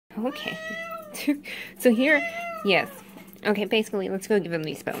okay. So here, yes. Okay, basically, let's go give him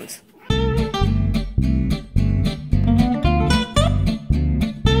these bones.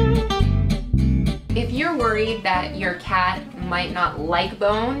 If you're worried that your cat might not like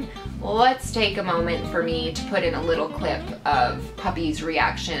bone, let's take a moment for me to put in a little clip of Puppy's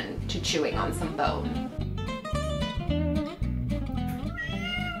reaction to chewing on some bone.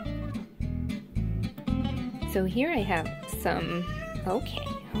 So here I have some, okay.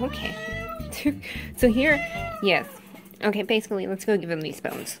 So here, yes. Okay, basically, let's go give him these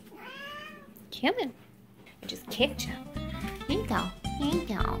bones. Come on. I just kicked you. Here you go. Here you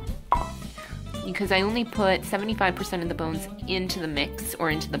go. Because I only put 75% of the bones into the mix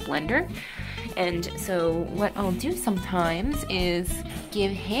or into the blender. And so what I'll do sometimes is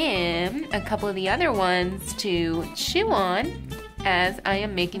give him a couple of the other ones to chew on as I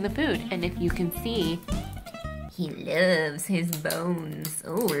am making the food. And if you can see, he loves his bones.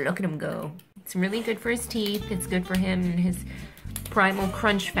 Oh, look at him go. It's really good for his teeth. It's good for him and his primal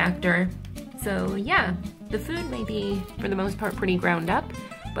crunch factor. So yeah, the food may be, for the most part, pretty ground up,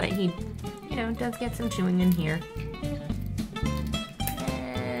 but he, you know, does get some chewing in here.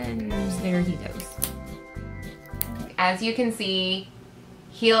 And there he goes. As you can see,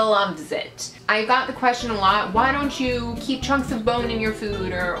 he loves it. I got the question a lot, why don't you keep chunks of bone in your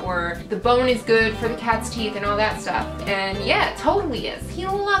food, or the bone is good for the cat's teeth and all that stuff. And yeah, it totally is. He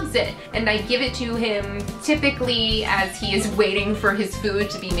loves it. And I give it to him typically as he is waiting for his food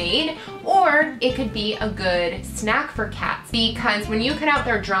to be made, or it could be a good snack for cats. Because when you cut out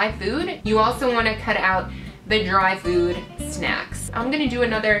their dry food, you also want to cut out the dry food snacks. I'm gonna do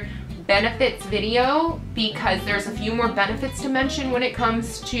another benefits video because there's a few more benefits to mention when it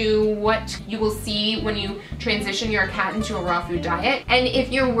comes to what you will see when you transition your cat into a raw food diet. And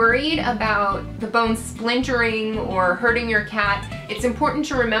if you're worried about the bone splintering or hurting your cat, it's important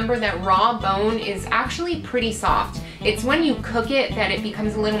to remember that raw bone is actually pretty soft. It's when you cook it that it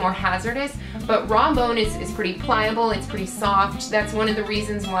becomes a little more hazardous, but raw bone is pretty pliable, it's pretty soft. That's one of the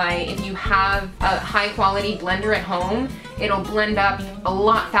reasons why if you have a high quality blender at home, it'll blend up a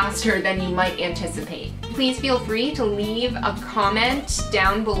lot faster than you might anticipate. Please feel free to leave a comment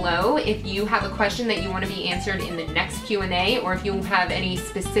down below if you have a question that you want to be answered in the next Q&A, or if you have any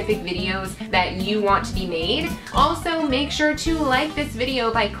specific videos that you want to be made. Also, make sure to like this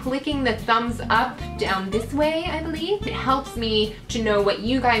video by clicking the thumbs up down this way, I believe. It helps me to know what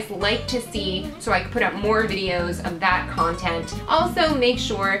you guys like to see so I can put up more videos of that content. Also, make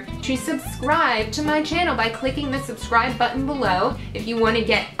sure to subscribe to my channel by clicking the subscribe button below if you want to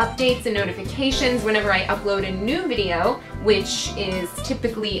get updates and notifications whenever I upload a new video, which is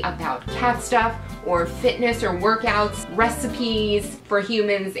typically about cat stuff or fitness or workouts, recipes for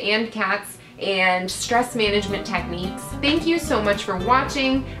humans and cats, and stress management techniques. Thank you so much for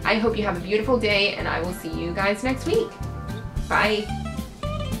watching. I hope you have a beautiful day, and I will see you guys next week. Bye.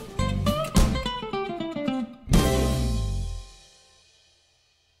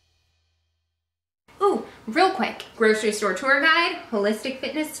 Real quick, grocery store tour guide, holistic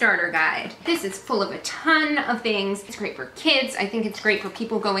fitness starter guide. This is full of a ton of things. It's great for kids. I think it's great for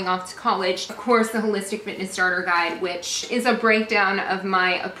people going off to college. Of course, the holistic fitness starter guide, which is a breakdown of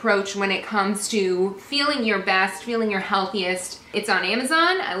my approach when it comes to feeling your best, feeling your healthiest. It's on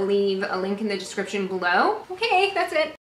Amazon. I'll leave a link in the description below. Okay, that's it.